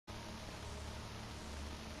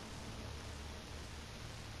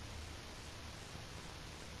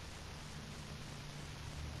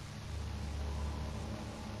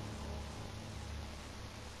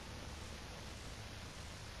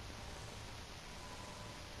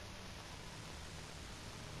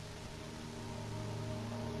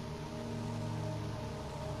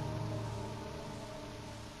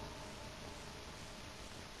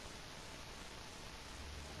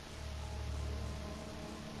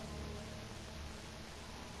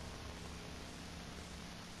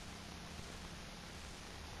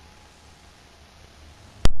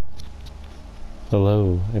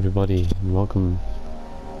Hello everybody and welcome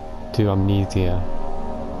to Amnesia,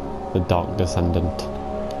 the Dark Descendant.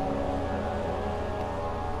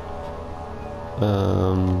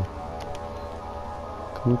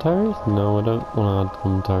 Commentary? No, I don't want to add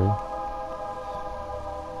commentary.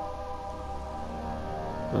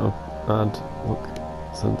 Oh, add, look,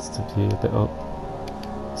 sensitivity a bit up.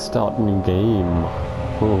 Start new game.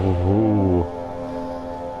 Oh,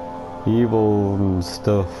 evil and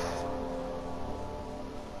stuff.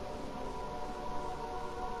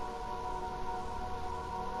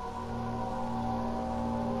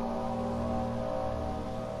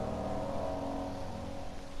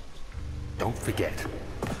 Don't forget,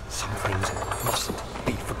 some things mustn't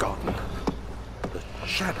be forgotten. The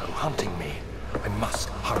shadow hunting me. I must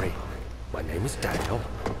hurry. My name is Daniel.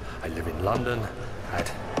 I live in London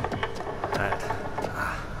at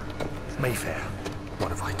Mayfair. What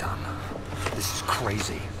have I done? This is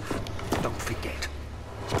crazy. Don't forget.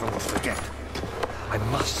 Don't forget. I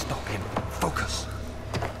must stop him. Focus.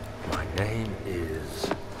 My name is...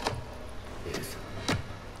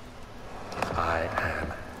 I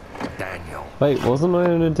am Daniel. Wait, wasn't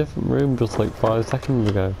I in a different room just like 5 seconds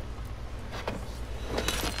ago?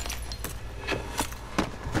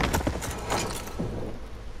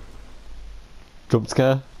 Jump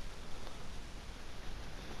scare?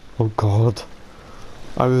 Oh god.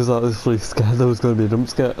 I was actually scared there was going to be a jump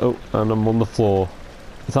scare. Oh, and I'm on the floor.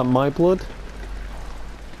 Is that my blood?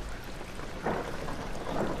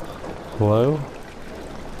 Hello?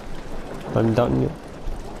 I'm Daniel.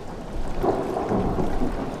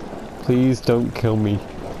 Please don't kill me.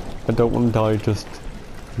 I don't want to die just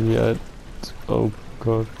yet. Oh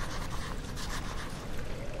god.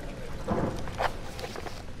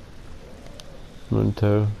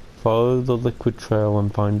 Memento. Follow the liquid trail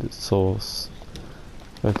and find its source.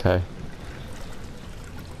 Okay.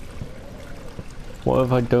 What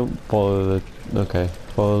if I don't follow the... Okay,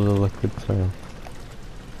 follow the liquid trail.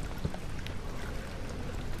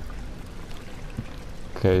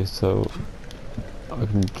 Okay, so... I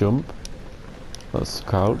can jump. Let's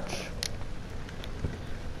crouch.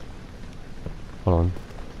 Hold on.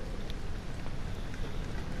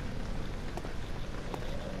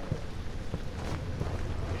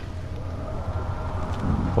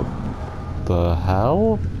 What the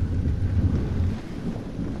hell?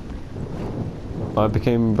 I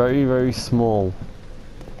became very, very small.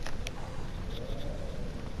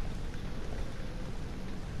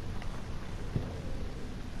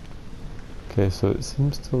 Okay, so it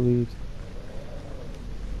seems to lead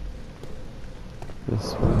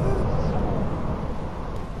this way.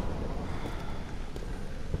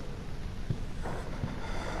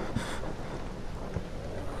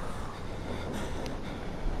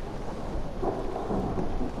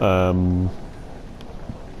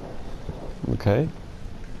 Okay.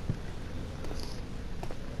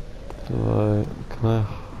 Can I?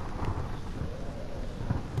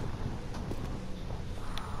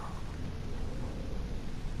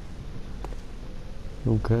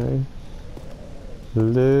 Okay.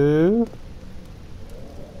 Hello?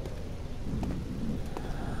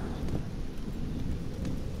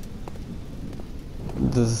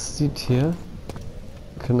 There's a seat here.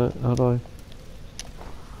 Can I, how do I?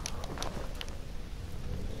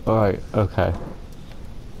 Alright, okay.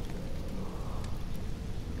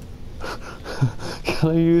 Can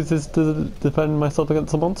I use this to defend myself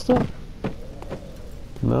against a monster?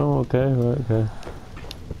 No, okay, right, okay.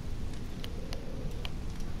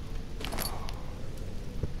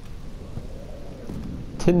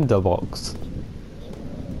 Tinderbox.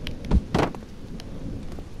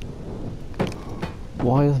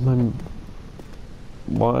 Why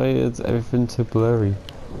is everything so blurry?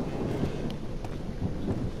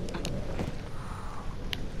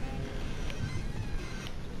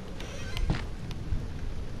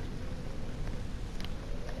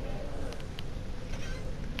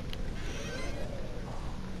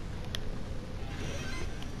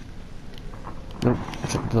 Nope,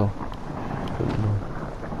 shut the door. Shut the door.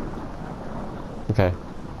 Okay,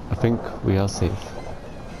 I think we are safe.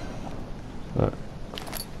 Right.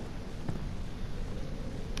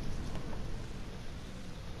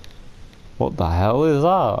 What the hell is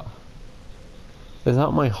that? Is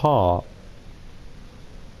that my heart?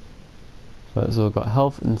 Right, so we've got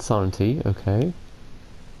health and sanity, okay.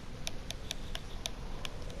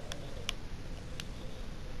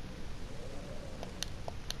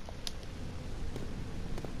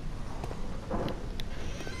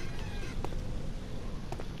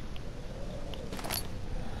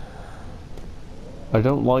 I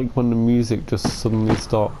don't like when the music just suddenly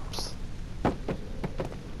stops.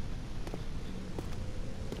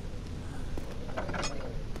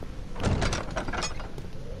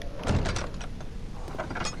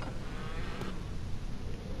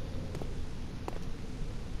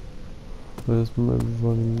 Where's my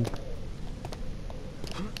running?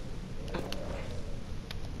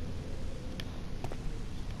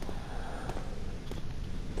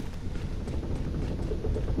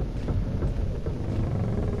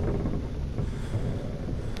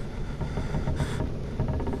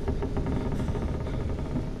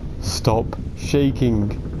 Stop shaking.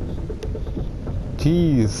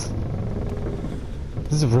 Jeez.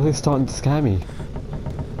 This is really starting to scare me.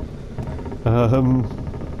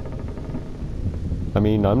 I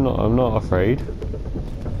mean, I'm not afraid.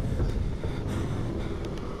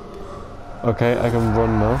 Okay, I can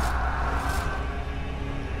run now.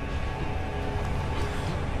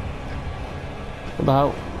 What the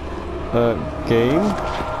hell? Game?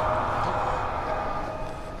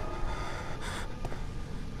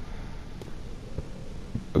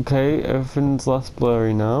 Okay, everything's less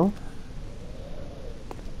blurry now.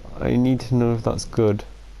 I need to know if that's good.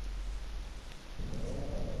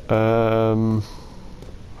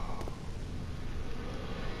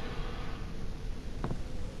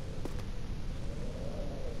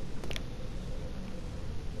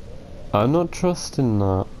 I'm not trusting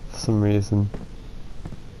that for some reason.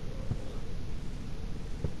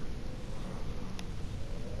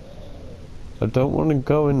 I don't want to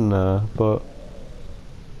go in there, but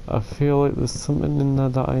I feel like there's something in there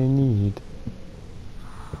that I need.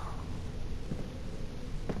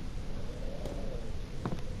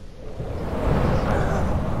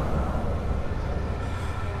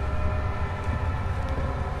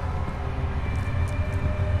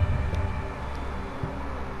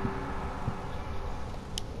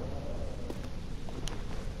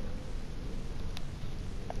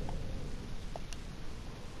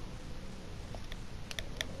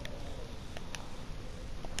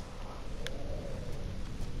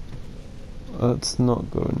 Let's not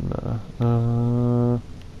go in there.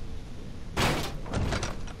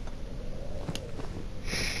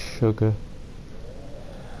 Sugar.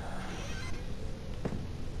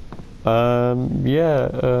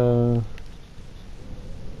 Yeah,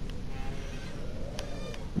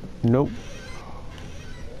 nope.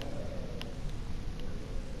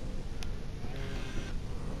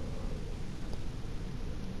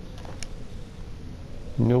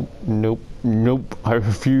 Nope, nope, nope. I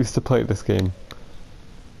refuse to play this game.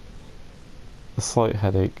 A slight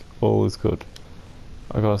headache, always good.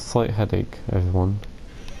 I got a slight headache, everyone.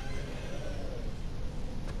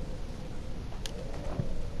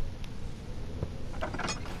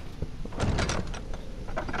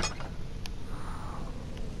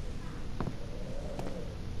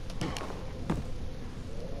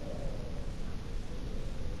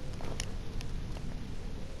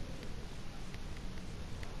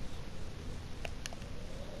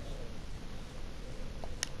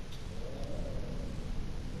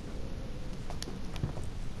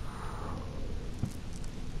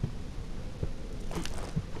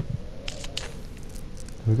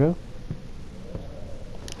 There we go.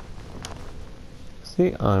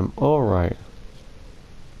 See, I'm alright.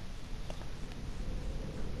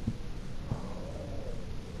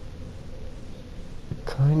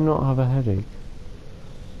 Can I not have a headache?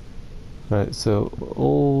 Right, so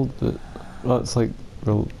all the... that's like...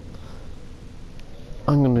 real.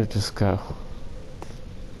 I'm gonna just go.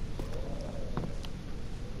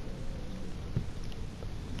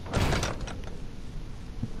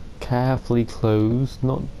 Carefully closed,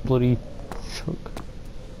 not bloody chuck.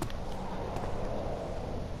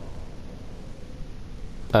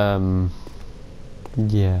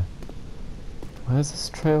 Yeah. Where's this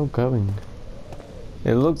trail going?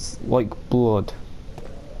 It looks like blood.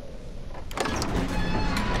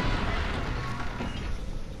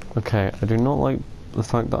 Okay, I do not like the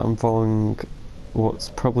fact that I'm following what's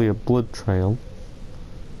probably a blood trail.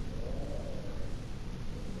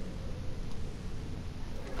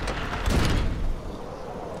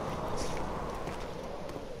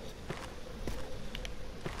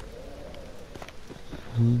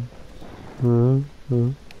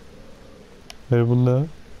 Anyone there?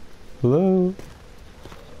 Hello?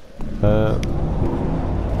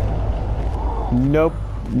 Nope,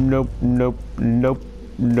 nope, nope, nope,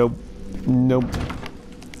 nope, nope.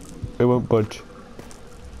 It won't budge.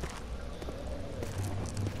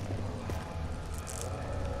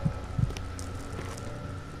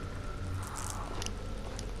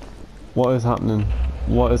 What is happening?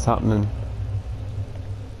 What is happening?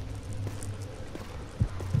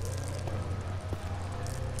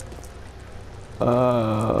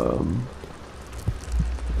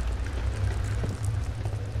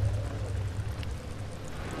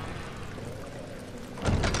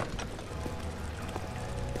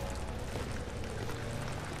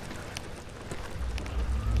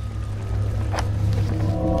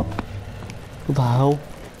 What the hell?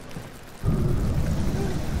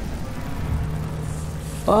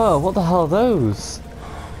 Oh, what the hell are those?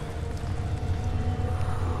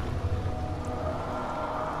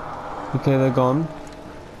 Okay, they're gone.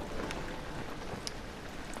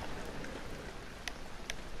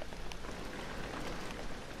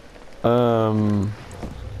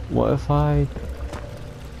 What if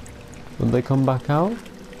would they come back out?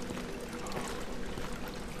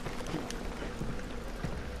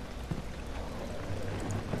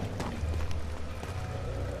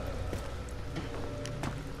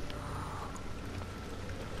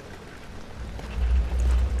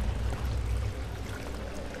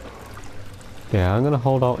 Yeah, I'm gonna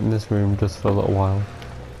hold out in this room just for a little while.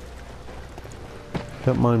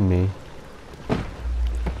 Don't mind me.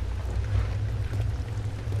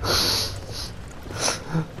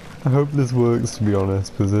 I hope this works, to be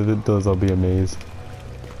honest, because if it does, I'll be amazed.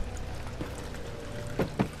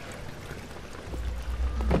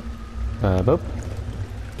 Up.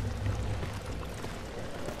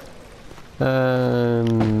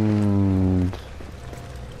 And...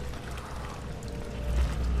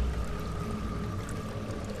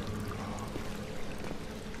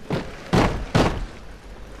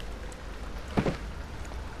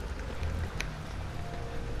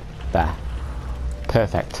 there.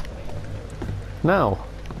 Perfect. Now,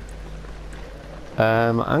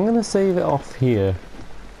 I'm gonna save it off here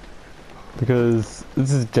because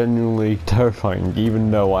this is genuinely terrifying, even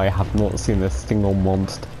though I have not seen a single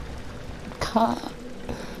monster.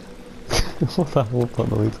 What the hell was that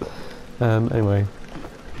noise? Anyway.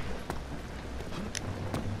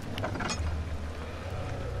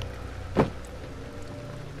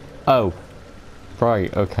 Oh,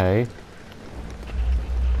 right, okay.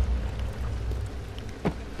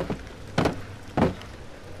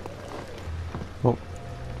 Well,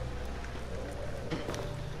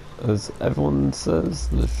 as everyone says,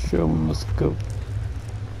 the show must go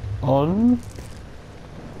on.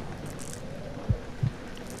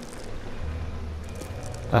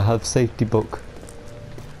 I have safety book.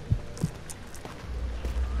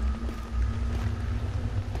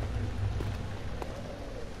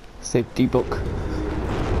 Safety book.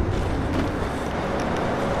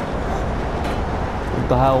 What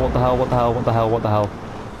the hell, what the hell, what the hell, what the hell, what the hell?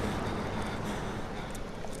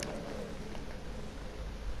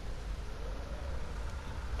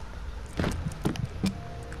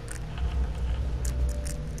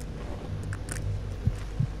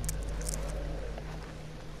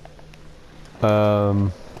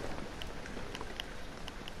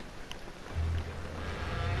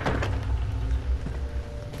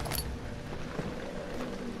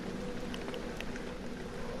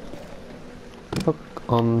 Hook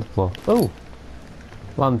on the floor. Oh!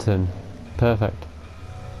 Lantern. Perfect.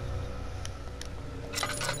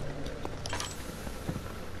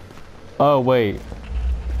 Oh, wait.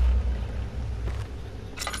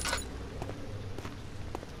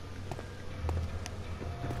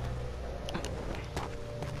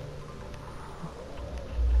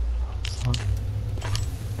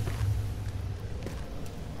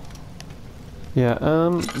 Yeah,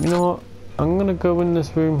 you know what? I'm gonna go in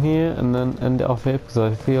this room here and then end it off here because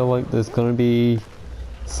I feel like there's gonna be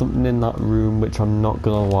something in that room which I'm not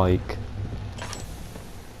gonna like.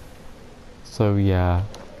 So yeah.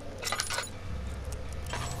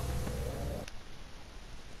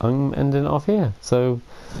 I'm ending it off here. So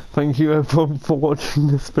thank you everyone for watching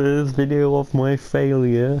this first video of my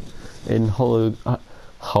failure in horror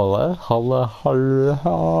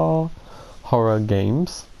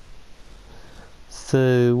games.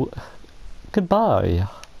 So goodbye.